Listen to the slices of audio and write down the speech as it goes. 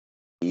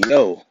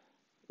Yo,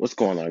 what's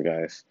going on,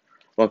 guys?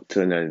 Welcome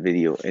to another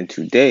video, and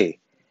today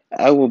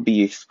I will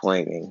be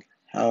explaining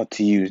how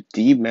to use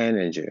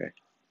DManager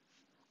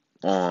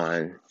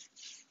on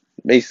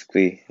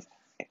basically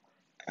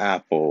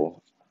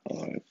Apple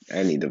or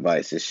any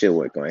device. It should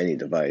work on any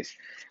device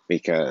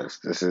because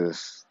this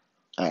is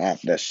an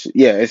app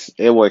that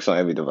it works on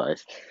every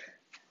device.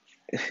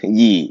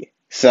 Yeah.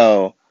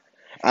 So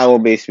I will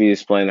basically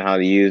explain how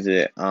to use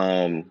it.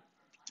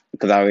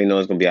 Because I already know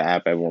it's gonna be an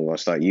app everyone's gonna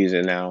start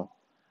using now,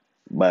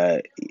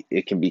 but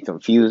it can be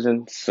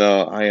confusing.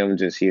 So I am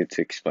just here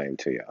to explain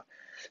to y'all.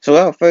 So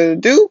without further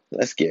ado,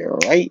 let's get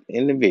right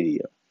in the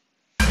video.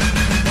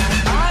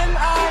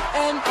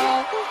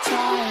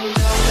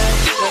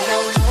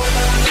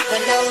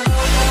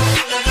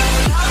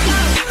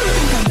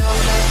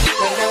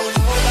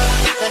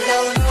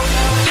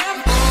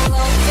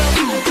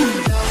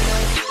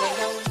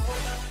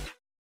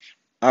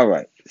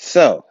 Alright,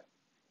 so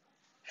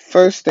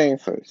first thing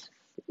first.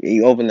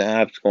 You open the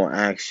app, it's gonna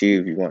ask you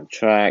if you want to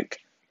track.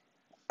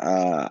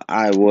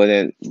 I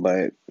wouldn't,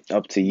 but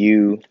up to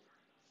you.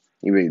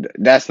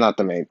 That's not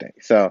the main thing.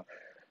 So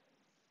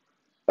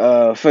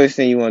first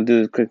thing you want to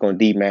do is click on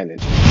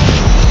DManager.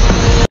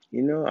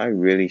 I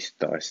really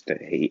starts to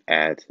hate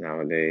ads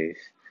nowadays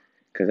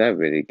because that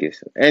really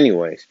gets them.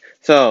 Anyways,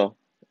 so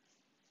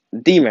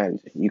DManager,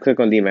 you click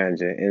on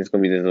DManager and it's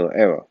gonna be this little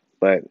arrow,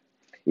 but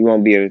you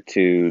won't be able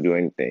to do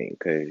anything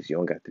because you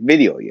don't got the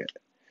video yet.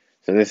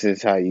 So this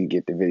is how you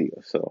get the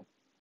video. So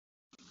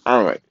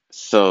alright,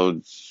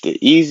 so the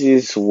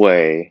easiest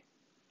way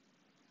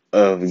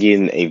of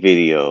getting a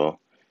video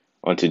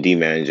onto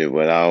DManager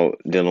without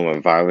dealing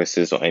with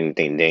viruses or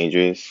anything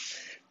dangerous,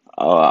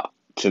 to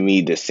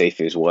me the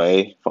safest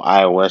way for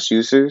iOS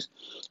users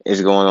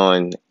is going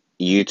on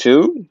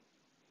YouTube,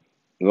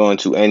 going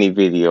to any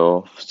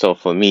video. So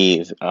for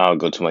me, I'll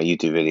go to my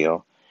YouTube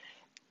video.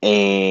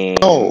 And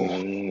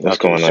what's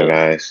going on,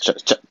 guys?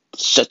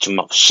 Shut your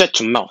mouth. Shut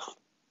your mouth.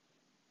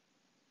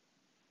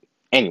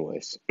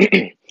 Anyways,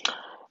 yeah,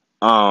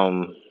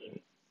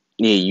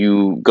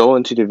 you go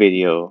into the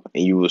video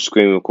and you will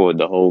screen record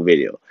the whole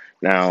video.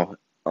 Now,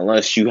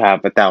 unless you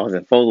have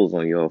 1,000 photos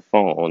on your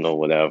phone or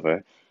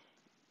whatever,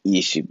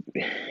 you should.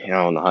 I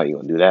don't know how you're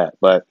gonna do that,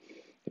 but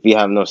if you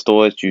have no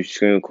storage, you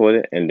screen record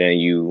it and then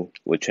you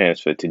will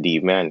transfer to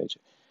DManager.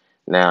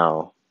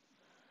 Now,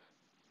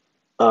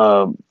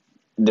 the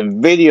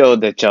video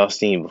that y'all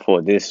seen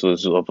before this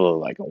was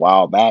uploaded like a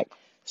while back,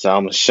 so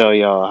I'm gonna show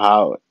y'all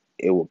how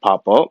it will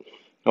pop up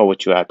or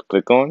what you have to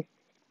click on,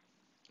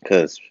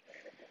 because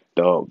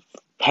the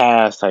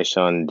past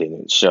Tyshawn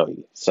didn't show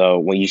you. So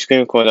when you screen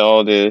record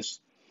all this,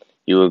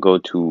 you will go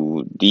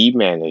to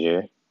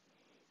DManager,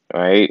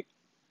 right?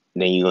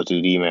 Then you go to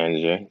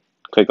DManager,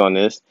 click on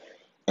this,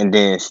 and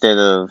then instead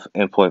of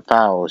import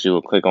files, you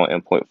will click on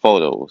import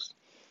photos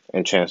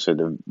and transfer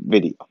the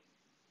video.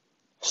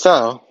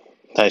 So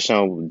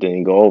Tyshawn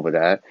didn't go over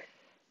that.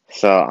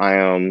 So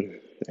I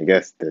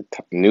guess the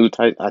new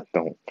type. I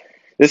don't.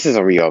 This is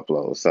a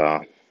re-upload,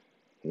 so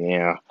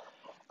yeah.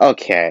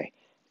 Okay.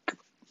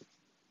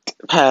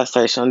 Past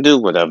Tyshawn, do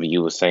whatever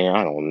you were saying.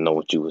 I don't know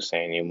what you were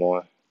saying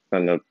anymore.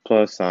 On the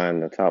plus sign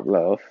in the top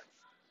left,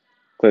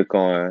 click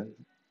on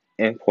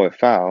import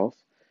files,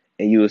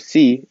 and you will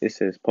see it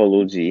says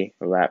Polo G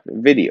Rap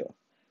Video.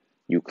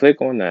 You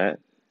click on that,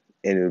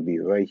 and it'll be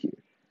right here.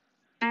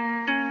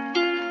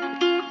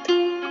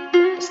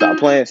 Stop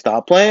playing.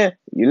 Stop playing.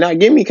 You're not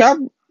getting me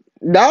copy.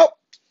 Nope.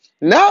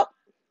 Nope.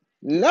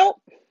 Nope.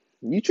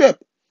 You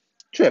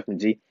tripping,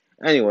 G.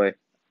 Anyway,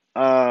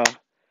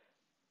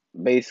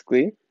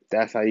 basically,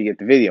 that's how you get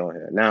the video on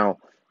here. Now,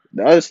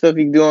 the other stuff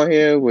you can do on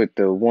here with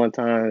the one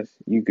times,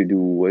 you could do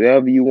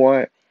whatever you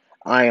want.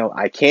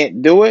 I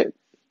can't do it.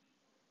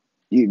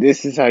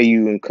 This is how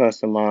you can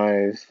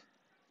customize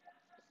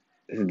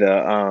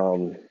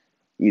the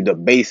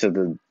base of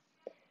the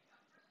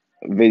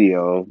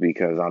video,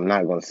 because I'm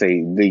not gonna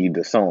say leave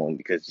the song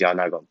because y'all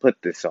not gonna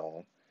put this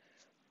song.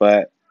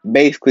 But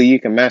basically, you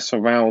can mess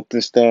around with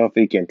this stuff.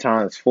 You can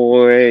times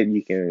for it.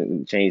 You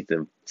can change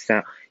the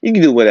sound. You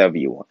can do whatever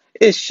you want.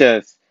 It's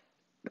just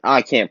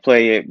I can't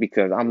play it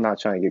because I'm not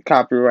trying to get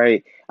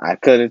copyright. I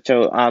could have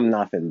chose. I'm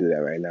not gonna do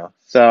that right now.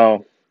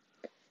 So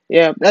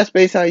yeah, that's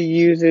basically how you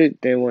use it.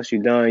 Then once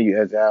you're done,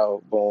 you exit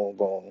out. Boom,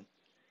 boom.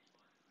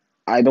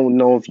 I don't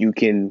know if you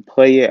can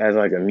play it as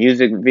like a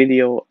music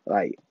video.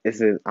 Like I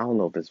don't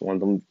know if it's one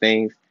of them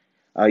things.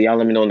 Y'all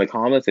let me know in the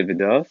comments if it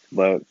does.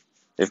 But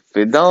if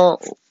it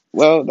don't,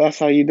 well, that's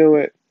how you do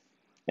it.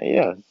 And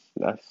yeah,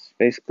 that's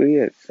basically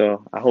it.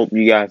 So I hope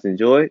you guys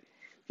enjoyed.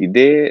 If you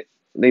did,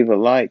 leave a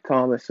like,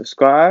 comment,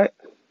 subscribe,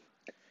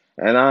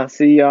 and I'll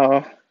see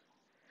y'all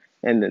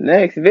in the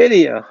next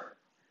video.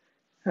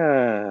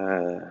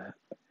 I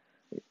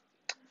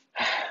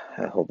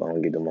hope I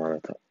don't get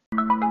demonetized.